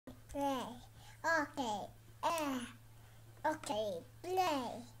Okay. Okay.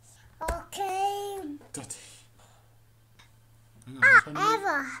 Play. Okay. Dotty. Hang on,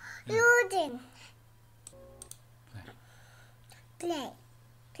 Ever. Loading. Play.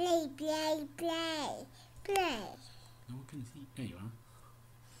 Play. Play. Play. Play. No one can see. There you are.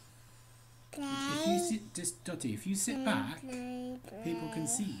 Play. If you sit, just Dotty, if you sit back, people can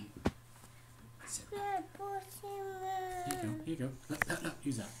see you. Sit back. Here you go. Look,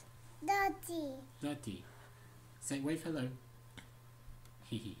 who's that? Dotty. Dotty. Say wave hello.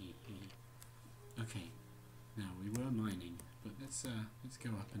 Okay. Now we were mining, but let's go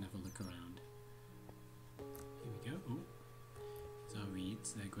up and have a look around. Here we go. Oh, there's our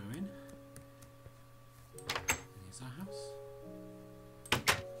reeds. They're growing. And here's our house.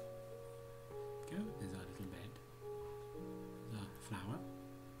 Go. There's our little bed. There's our flower.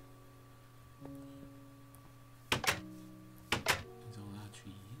 There's all our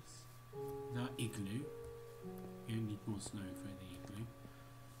trees. There's our igloo. We only need more snow for the igloo.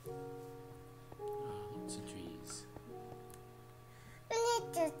 Lots of trees.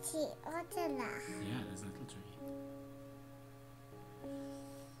 Little tree. Yeah, there's a little tree.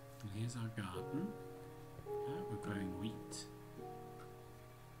 And here's our garden. We're growing wheat.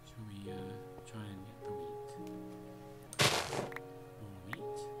 Shall we try and get the wheat? More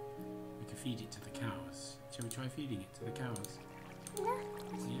wheat. We can feed it to the cows. Shall we try feeding it to the cows? Yeah.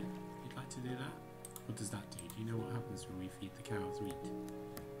 Yeah? You'd like to do that? What does that do? Do you know what happens when we feed the cows wheat?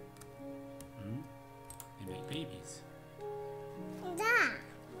 They make babies. Da.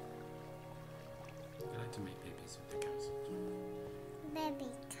 They like to make babies with the cows. Baby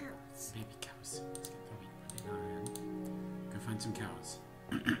cows. Baby cows. Let's get the wheat put in our hand. Go find some cows.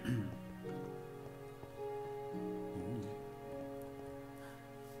 Ooh.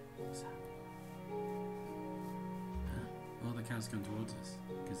 What's that? Well, the cows come towards us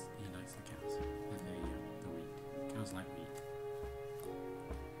because he likes the cows. There you go, the wheat. Cows like wheat.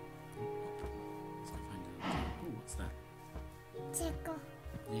 Let's go find a little cow. Oh, what's that? Tickle.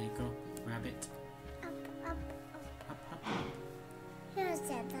 There you go. Rabbit. Up. Up. Here's the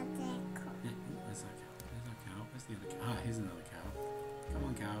tickle. Yeah, oh, there's our cow. There's our cow. Where's the other cow? Ah, here's another cow. Come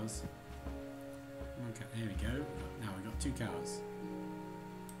on, cows. Come on, cow. There we go. Now we've got 2 cows.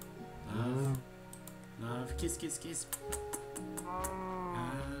 Love. Love. Kiss, kiss, kiss.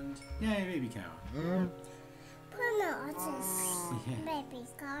 And yay, baby cow. Puno. Baby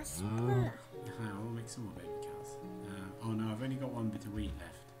cows. Puno. We'll make some more baby cows. Oh no, I've only got 1 bit of wheat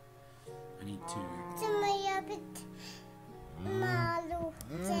left. I need 2. Malu.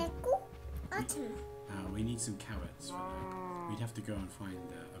 Tickle. Autumn. We need some carrots for that. We'd have to go and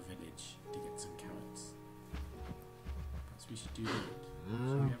find a village to get some carrots. Perhaps we should do that.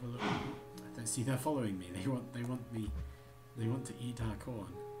 Shall we have a look? I don't see they're following me. They want to eat our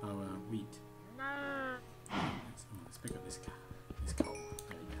corn, our wheat. Let's pick up this coal.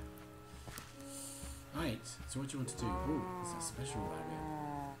 There we go. Right. So what do you want to do? Oh, it's a special rabbit.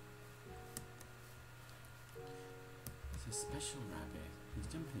 It's a special rabbit. He's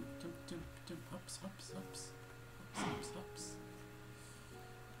jumping. Jump. Hops. Oh,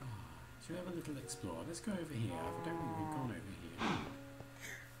 shall we have a little explore? Let's go over here. I don't think we've gone over here.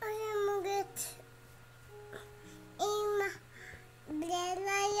 I'm going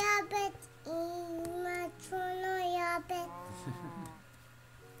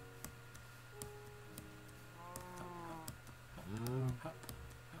Up.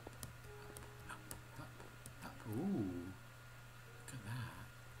 Ooh, look at that.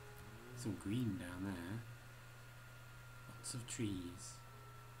 It's all green down there. Lots of trees.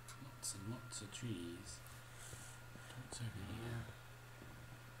 Lots and lots of trees. What's over here?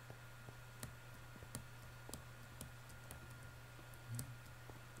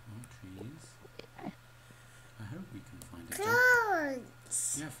 More trees. I hope we can find a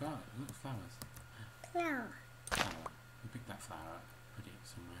flowers. Yeah, flowers. Little flowers. Flower. We pick that flower up, put it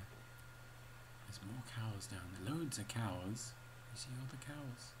somewhere. There's more cows down there. Loads of cows. You see all the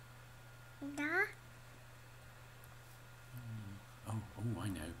cows? Da. Oh, I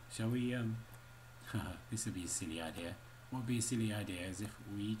know. Shall we, this would be a silly idea. What would be a silly idea is if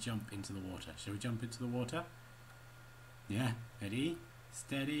we jump into the water. Shall we jump into the water? Yeah, ready?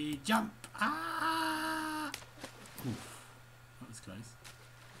 Steady, jump! Ah! Oof, that was close.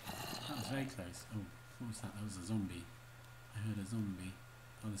 That was very close. Oh, what was that? That was a zombie. I heard a zombie.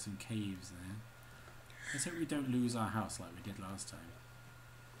 Oh, there's some caves there. Let's hope we don't lose our house like we did last time.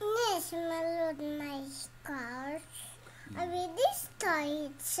 Yes, my little nice cars. I mean, this toy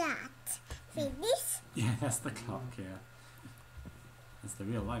chat. See this? Yeah, that's the clock, yeah. That's the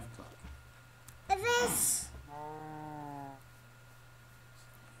real life clock. This.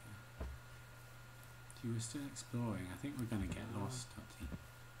 See, we're still exploring. I think we're going to get lost, Dotty.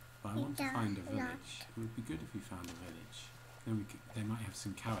 But I want to find a village. It would be good if we found a village. Then we could, they might have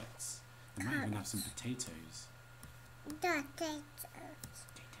some carrots. They might even have some potatoes. Potatoes.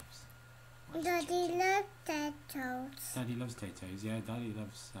 Potatoes. Daddy loves potatoes. Daddy loves potatoes. Yeah, Daddy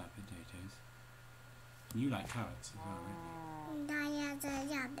loves potatoes. You like carrots as well, don't you? Daddy has a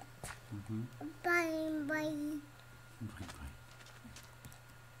rabbit. Mm-hmm. Boing, boing. Boing, boing.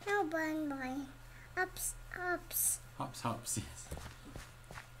 No, boing, boing. Ups, ups. Hops, hops, yes.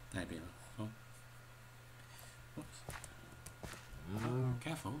 There we are. Oops.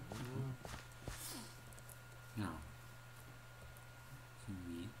 Careful. Now, some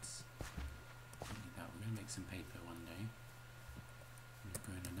weeds. Don't need that. We're going to make some paper one day. We've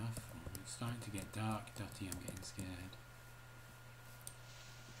grown enough. Oh, it's starting to get dark, Dotty. I'm getting scared.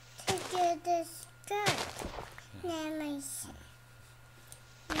 To do this good. Let me see.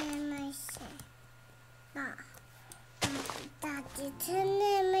 Let me see. Daddy,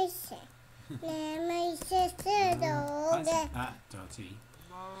 let me see. Let me see. What's that, Dotty?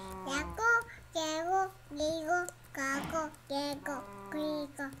 Gago, gigo, gago, gago,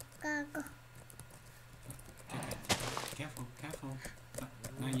 gigo, gago. Careful, careful.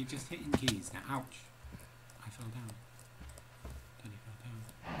 No, you're just hitting keys. Now, ouch. I fell down. Daddy fell down.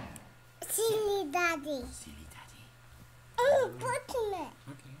 Silly Daddy. Silly Daddy. Oh, button it.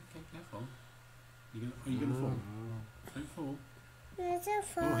 Okay, careful. Are you gonna fall? Don't fall. There's a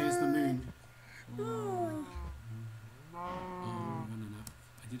phone. Oh, here's the moon. Moon. Oh, not enough.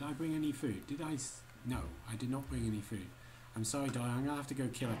 Did I bring any food? No, I did not bring any food. I'm sorry, darling. I'm gonna have to go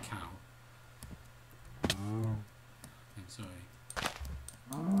kill a cow. I'm sorry.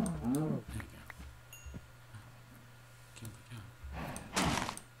 There you go. Kill the cow.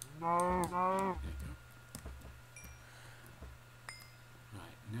 There you go.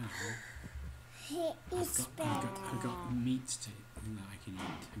 Right, now I've got meat that I can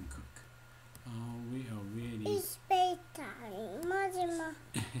eat and cook. Oh, we are really... It's bedtime. Mama.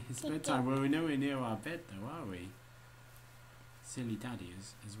 It's bedtime. Well, we're nowhere near our bed though, are we? Silly Daddy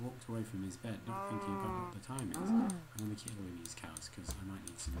has walked away from his bed, not thinking about what the time is. I'm going to kill all these cows because I might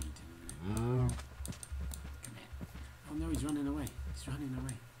need some meat in a minute. Come here. Oh no, he's running away. He's running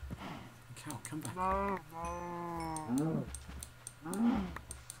away. Cow, come back. There we go.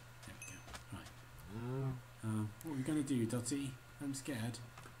 Right. What are we going to do, Dotty? I'm scared.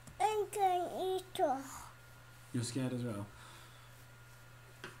 I'm going to eat it. You're scared as well?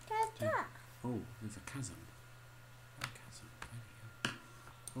 That's it. Oh, there's a chasm. A chasm. There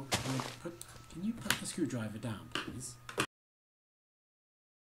we go. Oh, can you put the screwdriver down, please?